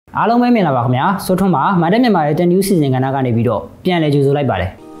အားလုံးပဲမြင်လာပါခင်ဗျာဆိုထွန်းမှာမတ်တက်မြန်မာရဲ့တန်နျူးစီစဉ်ကဏ္ဍကနေပြီးတော့ပြန်လည်ကြိုဆိုလိုက်ပါတ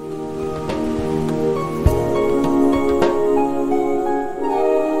ယ်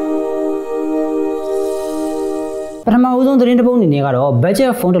ပထမဦးဆုံးသတင်းတစ်ပုဒ်အနေနဲ့ကတော့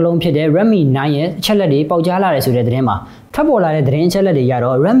budget phone တစ်လုံးဖြစ်တဲ့ Redmi 9ရဲ့အချက်လက်တွေပေါက်ကြားလာတယ်ဆိုတဲ့သတင်းမှာထပ်ပေါ်လာတဲ့သတင်းအချက်လက်တွေက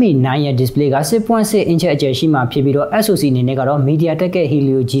တော့ Redmi 9ရဲ့ display က 6.6 inch အကျယ်ရှိမှဖြစ်ပြီးတော့ SoC အနေနဲ့ကတော့ MediaTek ရဲ့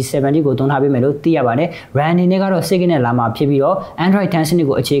Helio G70 ကိုသုံးထားပေးမယ်လို့သိရပါတယ် RAM အနေနဲ့ကတော့ 6GB နဲ့လာမှာဖြစ်ပြီးတော့ Android 10 စနစ်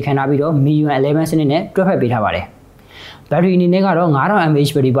ကိုအခြေခံထားပြီးတော့ MIUI 11 စနစ်နဲ့တွဲဖက်ပေးထားပါတယ်ဘက်ထရီအနေနဲ့ကတော့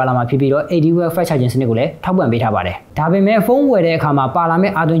 5000mAh ဘက်ထရီပါလာမှာဖြစ်ပြီးတော့ 80W fast charging စနစ်ကိုလည်းထောက်ပံ့ပေးထားပါတယ်။ဒါပေမဲ့ဖုန်းဝယ်တဲ့အခါမှာပါလာမ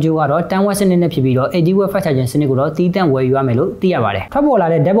ယ့်အာသွင်းကြိုးကတော့ 10W စနစ်နဲ့ဖြစ်ပြီးတော့ 80W fast charging စနစ်ကိုတော့သီးသန့်ဝယ်ယူရမယ်လို့သိရပါတယ်။ထပ်ပေါ်လာ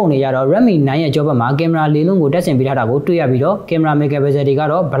တဲ့ဓာတ်ပုံတွေကတော့ Redmi 9ရဲ့ကြောဘက်မှာကင်မရာလေးလုံးကိုတက်ဆင်ပေးထားတာကိုတွေ့ရပြီးတော့ကင်မရာ megapixel တွေက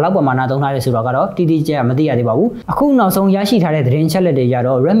တော့ဘယ်လောက်ပမာဏသုံးထားလဲဆိုတော့ကတော့တိတိကျကျမသိရသေးပါဘူး။အခုနောက်ဆုံးရရှိထားတဲ့သတင်းချက်လက်တွေက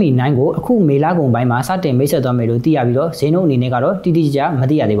တော့ Redmi 9ကိုအခုမေလကုန်ပိုင်းမှာစတင်မိတ်ဆက်သွားမယ်လို့သိရပြီးတော့ဈေးနှုန်းအနေနဲ့ကတော့တိတိကျကျမ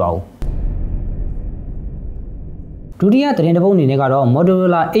သိရသေးပါဘူး။ဒုတိယသတင်းတစ်ပုဒ်အနေနဲ့ကတော့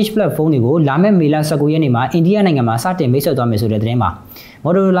Motorola Edge platform တွေကိုလာမယ့်မေလ19ရက်နေ့မှာအိန္ဒိယနိုင်ငံမှာစတင်မိတ်ဆက်သွားမယ်ဆိုတဲ့သတင်းပါ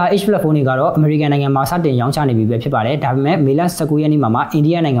Motorola Edge platform တွေကတော့အမေရိကန်နိုင်ငံမှာစတင်ရောင်းချနေပြီပဲဖြစ်ပါတယ်ဒါပေမဲ့မေလ19ရက်နေ့မှာအိန္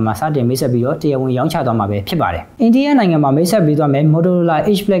ဒိယနိုင်ငံမှာစတင်မိတ်ဆက်ပြီးတော့တရားဝင်ရောင်းချသွားမှာပဲဖြစ်ပါတယ်အိန္ဒိယနိုင်ငံမှာမိတ်ဆက်ပြီးသွားမယ် Motorola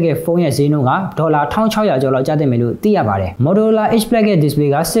Edge Black ရဲ့ဖုန်းရဲ့ဈေးနှုန်းက$1600ကျော်လောက်ကျသင့်မယ်လို့သိရပါတယ် Motorola Edge Black ရဲ့ display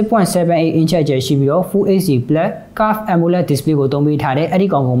က 6.78 inch အကျယ်ရှိပြီးတော့ Full HD Plus Curved AMOLED display ကိုသုံးပေးထားတဲ့အဲ့ဒီ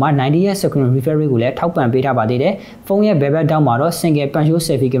ကောင်မှာ 90Hz screen refresh rate ကိုလည်းထောက်ပံ့ပေးထားပါသေးတယ်ဖုန်းရဲ့ဘယ်ဘက်တောက်မှာတော့ single punch hole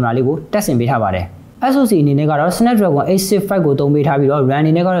selfie camera လေးကိုတက်ဆင်ပေးထားပါတယ်SoC အနေနဲ့ကတော့ Snapdragon 865ကိုသုံးပေးထားပြီးတော့ RAM အ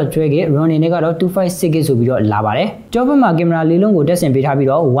နေနဲ့ကတော့ 12GB ROM အနေနဲ့ကတော့ 256GB ဆိုပြီးတော့လာပါတယ်။ကျောဘက်မှာကင်မရာလေးလုံးကိုတက်ဆင်ပေးထားပြီး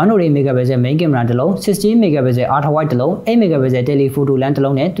တော့ 108 megapixel main camera တစ်လုံး 16 megapixel ultra wide တစ်လုံး 8 megapixel telephoto lens တစ်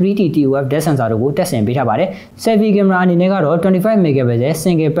လုံးနဲ့ 3D TOF depth sensor တို့ကိုတက်ဆင်ပေးထားပါတယ်။ Selfie camera အနေနဲ့ကတော့ 25 megapixel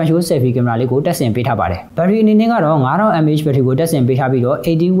single punch hole selfie camera လေးကိုတက်ဆင်ပေးထားပါတယ်။ဘက်ထရီအနေနဲ့ကတော့ 5000mAh ဘက်ထရီကိုတက်ဆင်ပေးထားပြီးတော့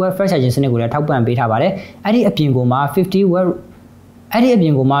 80W fast charging စနစ်ကိုလည်းထောက်ပံ့ပေးထားပါတယ်။အဲ့ဒီအပြင်ကိုမှ 50W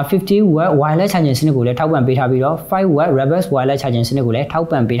 50W wireless charging စနစ်ကိုလည်းထောက်ပံ့ပေးထားပြီးတော့ 5W reverse wireless charging စနစ်ကိုလည်းထောက်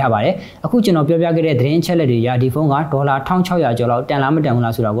ပံ့ပေးထားပါတယ်အခုကျွန်တော်ပြောပြခဲ့တဲ့သတင်းအချက်လက်တွေအရဒီဖုန်းက$1600ကျော်လောက်တန်လားမတန်ဘူး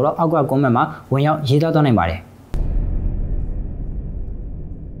လားဆိုတာကိုတော့အောက်က comment မှာဝင်ရောက်ရေးသားသွားနိုင်ပါတယ်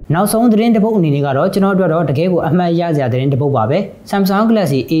နောက်ဆုံးသတင်းတစ်ပုဒ်အနေနဲ့ကတော့ကျွန်တော်တို့တော့တကယ်ကိုအမှတ်ရစရာသတင်းတစ်ပုဒ်ပါပဲ Samsung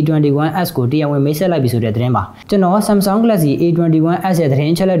Galaxy A21s ကိုတရားဝင်မိတ်ဆက်လိုက်ပြီဆိုတဲ့သတင်းပါကျွန်တော် Samsung Galaxy A21s ရဲ့သတ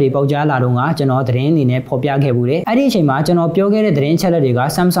င်းချက်လက်တွေပေါက်ကြားလာတော့ကကျွန်တော်သတင်းအနေနဲ့ဖော်ပြခဲ့မှုတယ်အဲ့ဒီအချိန်မှာကျွန်တော်ပြောခဲ့တဲ့သတင်းချက်လက်တွေက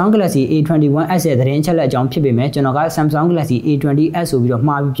Samsung Galaxy A21s ရဲ့သတင်းချက်လက်အကြောင်းဖြစ်ပေမဲ့ကျွန်တော်က Samsung Galaxy A20s ဆိုပြီးတော့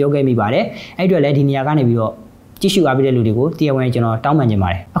မှားပြီးပြောခဲ့မိပါတယ်အဲ့အတွက်လည်းဒီနေရာကနေပြီးတော့ကြည့်ရှုအားပေးတဲ့လူတွေကိုတရားဝင်ကျွန်တော်တောင်းပန်ချင်ပါ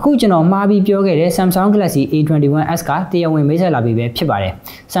တယ်အခုကျွန်တော်မှားပြီးပြောခဲ့တဲ့ Samsung Galaxy A21s ကတရားဝင်မိတ်ဆက်လာပြီပဲဖြစ်ပါတယ်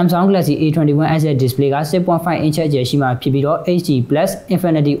Samsung Galaxy A21s ရဲ့ display က 6.5 inch အကျယ်ရှိမှဖြစ်ပြီးတော့ HD Plus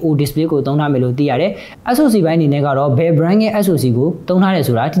Infinity O display ကိုသုံးထားမယ်လို့သိရတယ် SoC ဘိုင်းအနေနဲ့ကတော့ဘယ် brand ရဲ့ SoC ကိုသုံးထားတယ်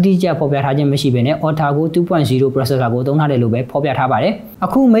ဆိုတာတိတိကျကျဖော်ပြထားခြင်းမရှိဘဲနဲ့ Octa-core 2.0 processor ကိုသုံးထားတယ်လို့ပဲဖော်ပြထားပါတယ်အ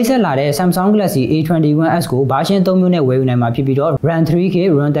ခုမိတ်ဆက်လာတဲ့ Samsung Galaxy A21s ကို version 3 မျိုးနဲ့ဝယ်ယူနိုင်မှာဖြစ်ပြီးတော့ RAM 3GB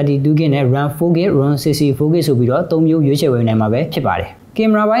ROM 32GB နဲ့ RAM 4GB ROM 64GB ဆိုပြီးတော့3မျိုးရွေးချယ်ဝယ်ယူနိုင်မှာပဲဖြစ်ပါတယ်ကင်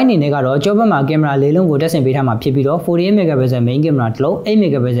မရာပိုင်းအနေနဲ့ကတော့ကျောဘက်မှာကင်မရာလေးလုံးကိုတက်ဆင်ပေးထားမှာဖြစ်ပြီးတော့ 48 megapixel main camera တစ်လုံး 8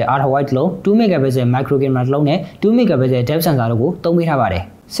 megapixel ultra wide တစ်လုံး 2 megapixel micro camera တစ်လုံးနဲ့ 2 megapixel depth sensor တို့ကိုသုံးပေးထားပါတယ်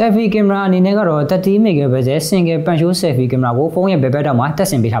selfie camera အနေနဲ့ကတော့30 megapixel single punch hole selfie camera ကိုဖုန်းရဲ့ဘယ်ဘက်တောက်မှာတက်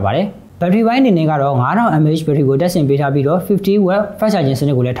ဆင်ပေးထားပါတယ်ဘက်ထရီပိုင်းအနေနဲ့ကတော့ 5000mAh ဘက်ထရီကိုတက်ဆင်ပေးထားပြီးတော့ 50W fast charging စန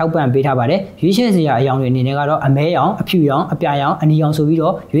စ်ကိုလည်းထောက်ပံ့ပေးထားပါတယ်ရွေးချယ်စရာအယောင်တွေအနေနဲ့ကတော့အမဲရောင်အဖြူရောင်အပြာရောင်အနီရောင်ဆိုပြီး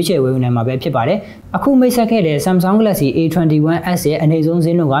တော့ရွေးချယ်ဝယ်ယူနိုင်မှာပဲဖြစ်ပါတယ်အခုမိတ်ဆက်ခဲ့တဲ့ Samsung Galaxy A21s ရဲ့အနေဆုံး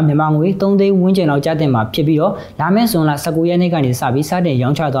ဈေးနှုန်းကမြန်မာငွေ3သိန်းဝန်းကျင်လောက်ကျသင့်မှာဖြစ်ပြီးတော့လာမယ့်ဇွန်လ19ရက်နေ့ကနေစပြီးစတင်ရော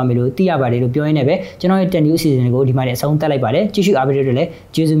င်းချသွားမယ်လို့သိရပါတယ်လို့ပြောရင်းနဲ့ပဲကျွန်တော်ရဲ့ Tech News အစီအစဉ်ကိုဒီမှာနဲ့အဆုံးသတ်လိုက်ပါတယ်ကြည့်ရှုအားပေးတဲ့အတွက်လည်း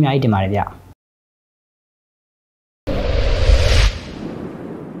ကျေးဇူးအများကြီးတင်ပါတယ်ဗျ